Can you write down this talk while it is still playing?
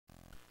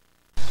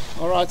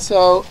Alright,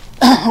 so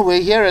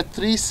we're here at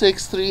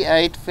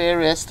 3638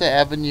 Fairresta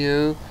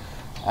Avenue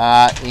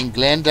in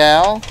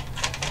Glendale.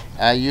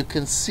 You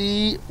can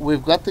see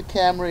we've got the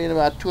camera in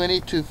about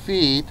 22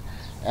 feet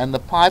and the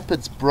pipe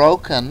is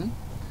broken.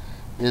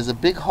 There's a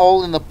big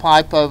hole in the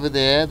pipe over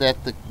there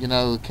that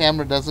the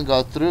camera doesn't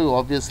go through.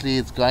 Obviously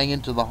it's going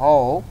into the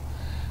hole.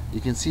 You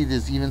can see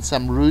there's even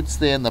some roots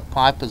there and the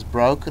pipe is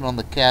broken on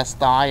the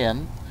cast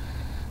iron.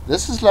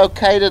 This is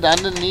located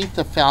underneath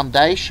the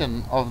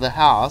foundation of the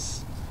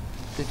house,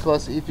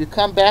 because if you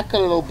come back a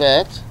little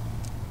bit,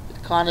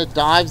 it kind of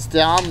dives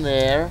down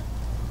there,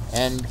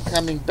 and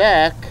coming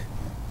back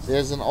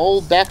there's an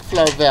old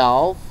backflow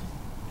valve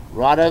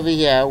right over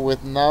here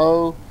with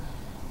no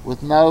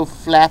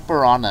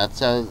flapper on it.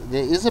 So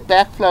there is a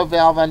backflow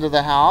valve under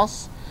the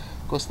house.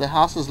 Of course the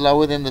house is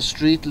lower than the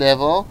street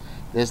level.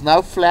 There's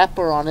no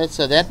flapper on it,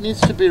 so that needs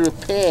to be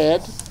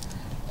repaired,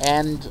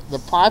 and the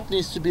pipe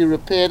needs to be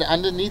repaired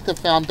underneath the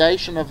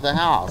foundation of the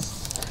house.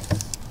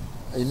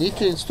 You need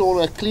to install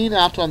a clean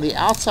out on the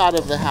outside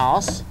of the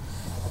house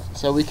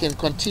so we can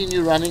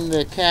continue running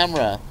the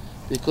camera,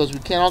 because we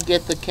cannot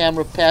get the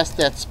camera past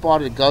that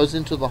spot. It goes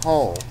into the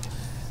hole.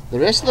 The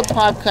rest of the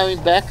pipe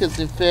coming back is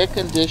in fair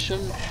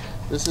condition.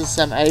 This is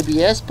some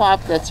ABS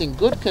pipe that's in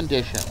good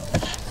condition.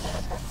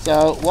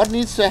 So what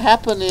needs to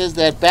happen is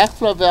that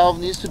backflow valve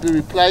needs to be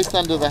replaced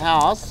under the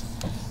house,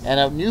 and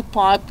a new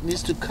pipe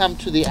needs to come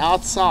to the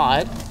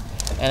outside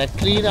and a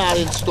clean out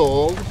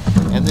installed,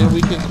 and then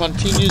we can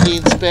continue the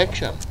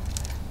inspection.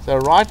 So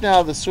right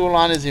now the sewer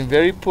line is in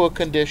very poor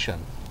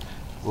condition.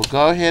 We'll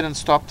go ahead and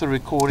stop the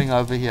recording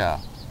over here.